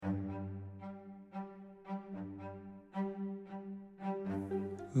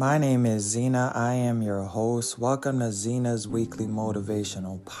My name is Zena. I am your host. Welcome to Zena's Weekly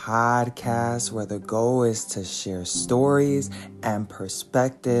Motivational Podcast, where the goal is to share stories and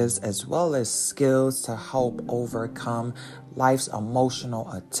perspectives, as well as skills to help overcome life's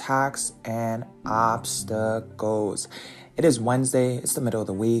emotional attacks and obstacles. It is Wednesday. It's the middle of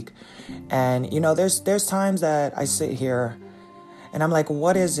the week. And, there's times that I sit here and I'm like,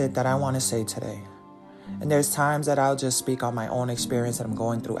 what is it that I want to say today? And there's times that I'll just speak on my own experience that I'm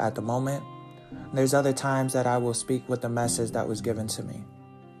going through at the moment. And there's other times that I will speak with the message that was given to me.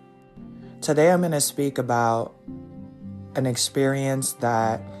 Today I'm going to speak about an experience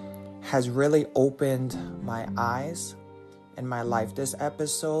that has really opened my eyes in my life. This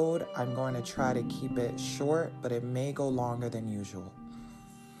episode, I'm going to try to keep it short, but it may go longer than usual.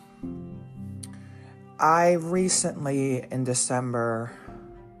 I recently, in December,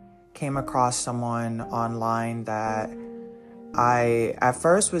 came across someone online that I at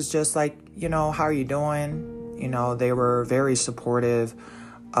first was just like, how are you doing? They were very supportive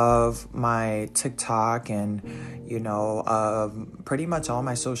of my TikTok and, of pretty much all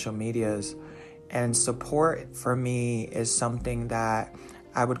my social medias. And support for me is something that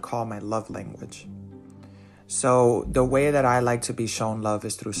I would call my love language. So the way that I like to be shown love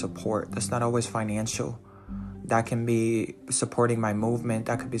is through support. That's not always financial. That can be supporting my movement.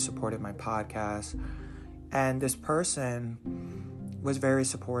 That could be supporting my podcast. And this person was very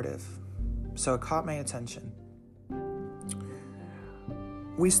supportive. So it caught my attention.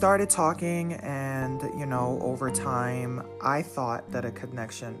 We started talking and, over time, I thought that a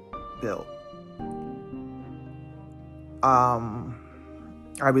connection built.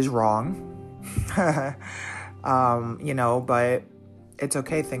 I was wrong. But it's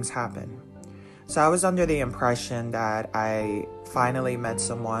okay. Things happen. So I was under the impression that I finally met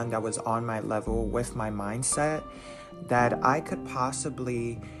someone that was on my level with my mindset that I could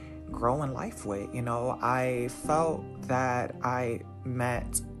possibly grow in life with. I felt that I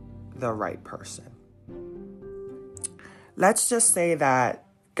met the right person. Let's just say that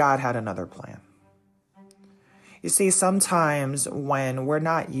God had another plan. You see, sometimes when we're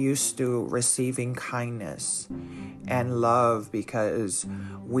not used to receiving kindness and love because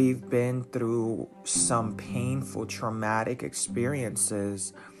we've been through some painful, traumatic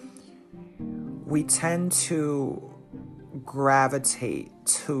experiences, we tend to gravitate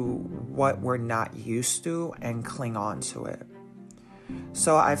to what we're not used to and cling on to it.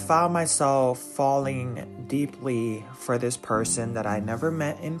 So I found myself falling deeply for this person that I never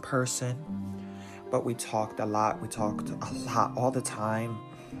met in person. But we talked a lot. We talked a lot all the time.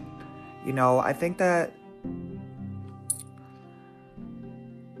 I think that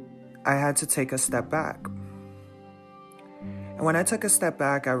I had to take a step back. And when I took a step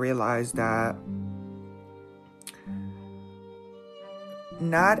back, I realized that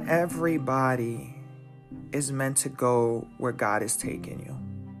not everybody is meant to go where God is taking you.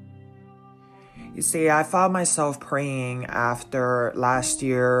 You see, I found myself praying after last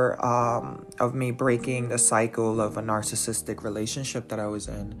year of me breaking the cycle of a narcissistic relationship that I was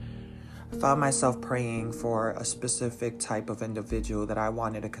in. I found myself praying for a specific type of individual that I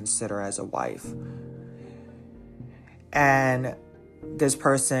wanted to consider as a wife. And this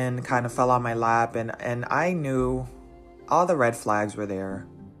person kind of fell on my lap, and I knew all the red flags were there,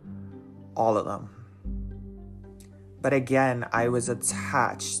 all of them. But again, I was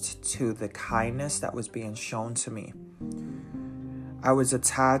attached to the kindness that was being shown to me. I was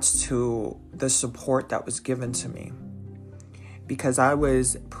attached to the support that was given to me. Because I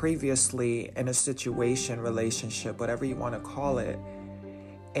was previously in a situation, relationship, whatever you want to call it,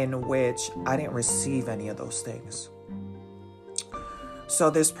 in which I didn't receive any of those things. So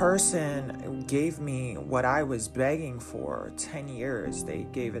this person gave me what I was begging for 10 years. They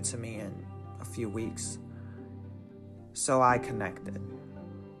gave it to me in a few weeks. So I connected.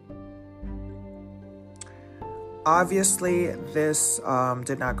 Obviously, this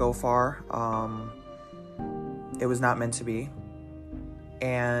did not go far. It was not meant to be.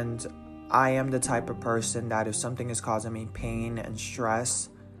 And I am the type of person that if something is causing me pain and stress,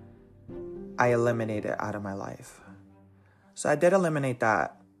 I eliminate it out of my life. So I did eliminate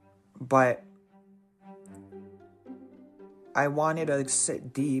that. But I wanted to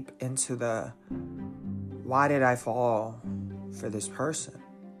sit deep into the why did I fall for this person?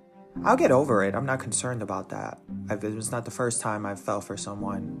 I'll get over it. I'm not concerned about that. It was not the first time I fell for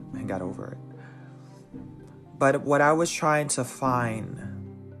someone and got over it. But what I was trying to find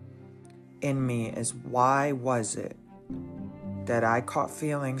in me is why was it that I caught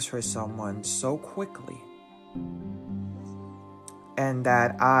feelings for someone so quickly and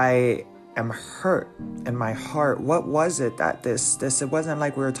that I am hurt in my heart. What was it that it wasn't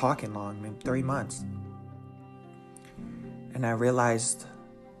like we were talking long, maybe 3 months. And I realized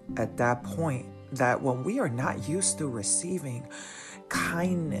at that point that when we are not used to receiving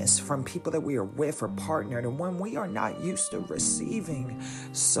kindness from people that we are with or partnered, and when we are not used to receiving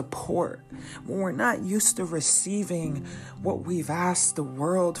support, when we're not used to receiving what we've asked the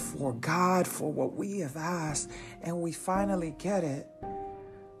world for, God for what we have asked, and we finally get it,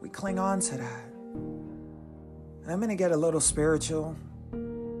 we cling on to that. And I'm going to get a little spiritual.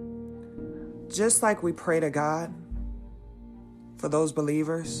 Just like we pray to God for those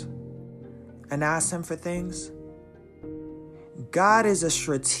believers and ask Him for things, God is a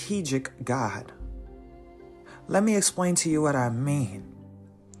strategic God. Let me explain to you what I mean.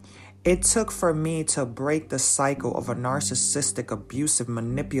 It took for me to break the cycle of a narcissistic, abusive,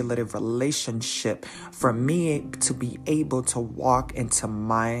 manipulative relationship for me to be able to walk into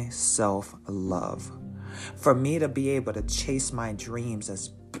my self-love. For me to be able to chase my dreams as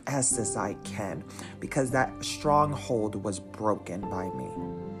best as I can, because that stronghold was broken by me.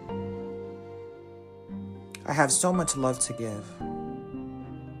 I have so much love to give.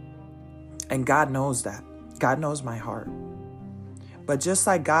 And God knows that. God knows my heart. But just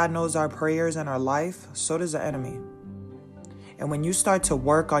like God knows our prayers and our life, so does the enemy. And when you start to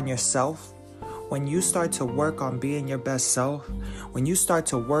work on yourself, when you start to work on being your best self, when you start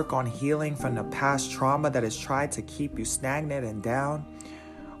to work on healing from the past trauma that has tried to keep you stagnant and down,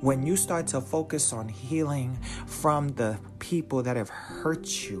 when you start to focus on healing from the people that have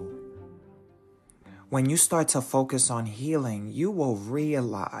hurt you, when you start to focus on healing, you will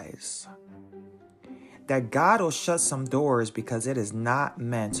realize that God will shut some doors because it is not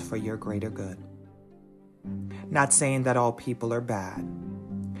meant for your greater good. Not saying that all people are bad,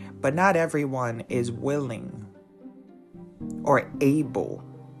 but not everyone is willing or able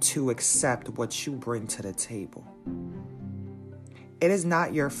to accept what you bring to the table. It is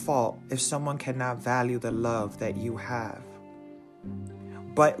not your fault if someone cannot value the love that you have.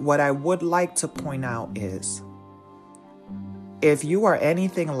 But what I would like to point out is, if you are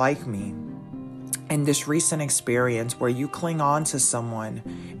anything like me in this recent experience where you cling on to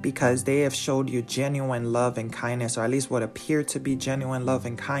someone because they have showed you genuine love and kindness, or at least what appeared to be genuine love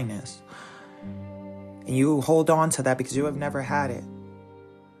and kindness, and you hold on to that because you have never had it,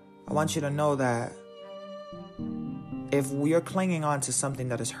 I want you to know that if we are clinging on to something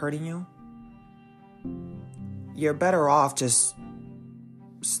that is hurting you, you're better off just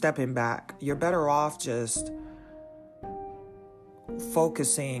stepping back. You're better off just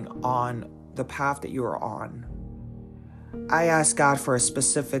focusing on the path that you are on. I ask God for a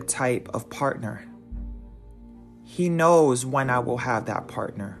specific type of partner. He knows when I will have that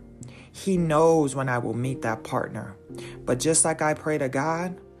partner. He knows when I will meet that partner. But just like I pray to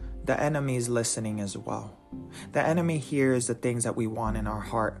God, the enemy is listening as well. The enemy hears the things that we want in our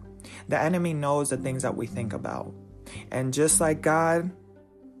heart. The enemy knows the things that we think about. And just like God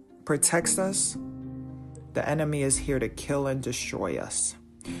protects us, the enemy is here to kill and destroy us.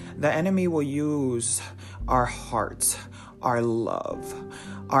 The enemy will use our hearts, our love,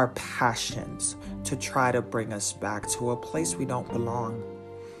 our passions to try to bring us back to a place we don't belong.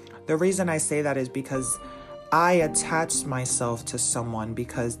 The reason I say that is because I attached myself to someone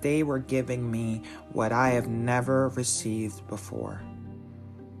because they were giving me what I have never received before.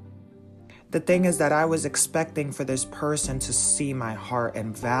 The thing is that I was expecting for this person to see my heart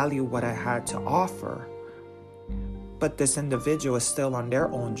and value what I had to offer. But this individual is still on their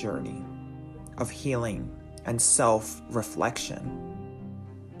own journey of healing and self-reflection.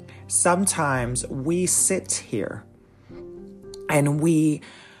 Sometimes we sit here and we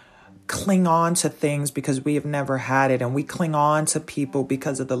cling on to things because we have never had it, and we cling on to people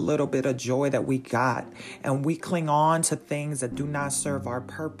because of the little bit of joy that we got, and we cling on to things that do not serve our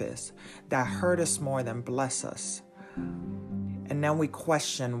purpose, that hurt us more than bless us. And then we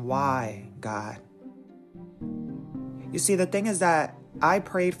question, why, God? You see, the thing is that I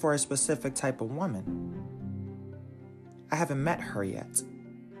prayed for a specific type of woman. I haven't met her yet.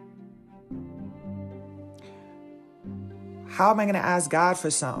 How am I going to ask God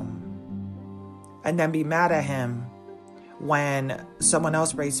for something and then be mad at Him when someone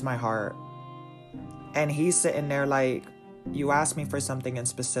else breaks my heart and He's sitting there like, you asked me for something in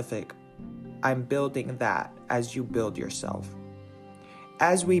specific. I'm building that as you build yourself.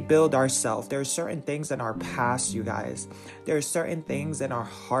 As we build ourselves, there are certain things in our past, you guys. There are certain things in our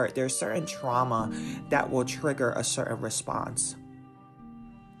heart. There's certain trauma that will trigger a certain response.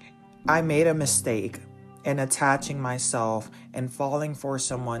 I made a mistake in attaching myself and falling for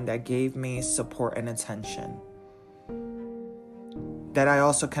someone that gave me support and attention. that I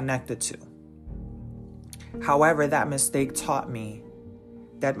also connected to. However, that mistake taught me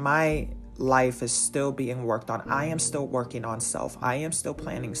that my life is still being worked on. I am still working on self. I am still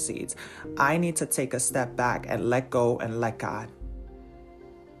planting seeds. I need to take a step back and let go and let God.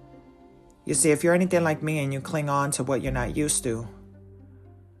 You see, if you're anything like me and you cling on to what you're not used to,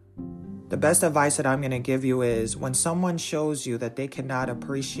 the best advice that I'm going to give you is when someone shows you that they cannot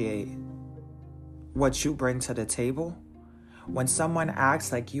appreciate what you bring to the table, when someone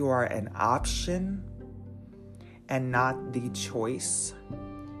acts like you are an option and not the choice,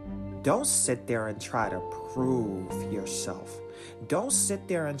 don't sit there and try to prove yourself. Don't sit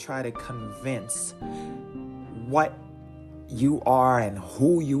there and try to convince what you are and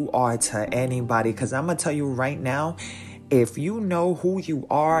who you are to anybody. Because I'm going to tell you right now, if you know who you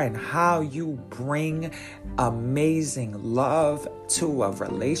are and how you bring amazing love to a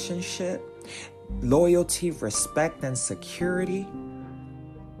relationship, loyalty, respect, and security,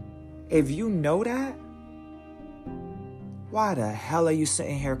 if you know that, why the hell are you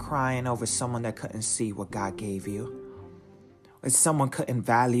sitting here crying over someone that couldn't see what God gave you? When someone couldn't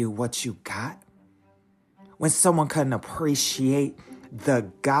value what you got? When someone couldn't appreciate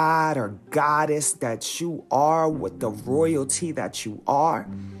the God or goddess that you are with the royalty that you are?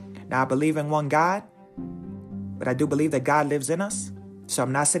 Now, I believe in one God, but I do believe that God lives in us. So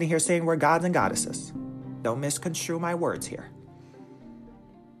I'm not sitting here saying we're gods and goddesses. Don't misconstrue my words here.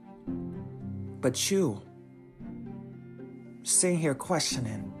 But you, sitting here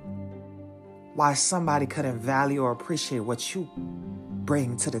questioning why somebody couldn't value or appreciate what you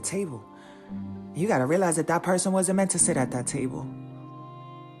bring to the table. You got to realize that that person wasn't meant to sit at that table.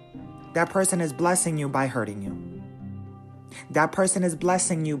 That person is blessing you by hurting you. That person is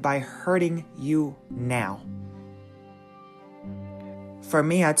blessing you by hurting you now. For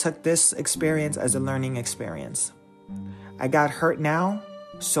me, I took this experience as a learning experience. I got hurt now,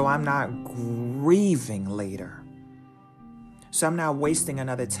 so I'm not grieving later. So I'm not wasting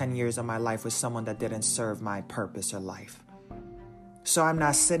another 10 years of my life with someone that didn't serve my purpose or life. So I'm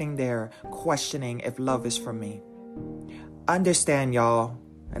not sitting there questioning if love is for me. Understand, y'all,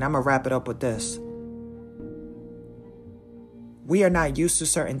 and I'm going to wrap it up with this. We are not used to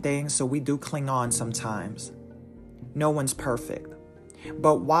certain things, so we do cling on sometimes. No one's perfect.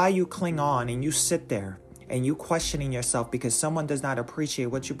 But why you cling on and you sit there and you questioning yourself because someone does not appreciate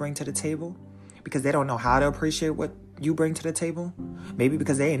what you bring to the table, because they don't know how to appreciate what you bring to the table, maybe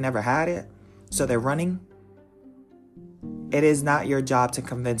because they ain't never had it, so they're running. It is not your job to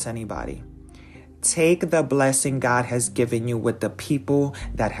convince anybody. Take the blessing God has given you with the people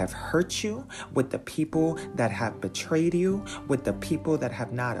that have hurt you, with the people that have betrayed you, with the people that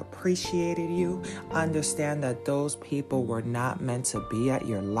have not appreciated you. Understand that those people were not meant to be at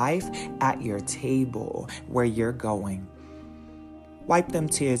your life, at your table, where you're going. Wipe them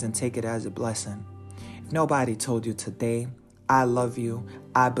tears and take it as a blessing. If nobody told you today, I love you,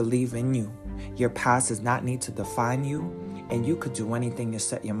 I believe in you, your past does not need to define you, and you could do anything you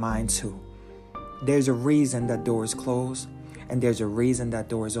set your mind to. There's a reason that doors close, and there's a reason that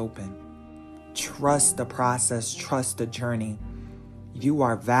doors open. Trust the process, trust the journey. You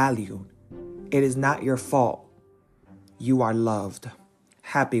are valued. It is not your fault. You are loved.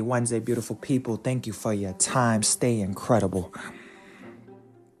 Happy Wednesday, beautiful people. Thank you for your time. Stay incredible.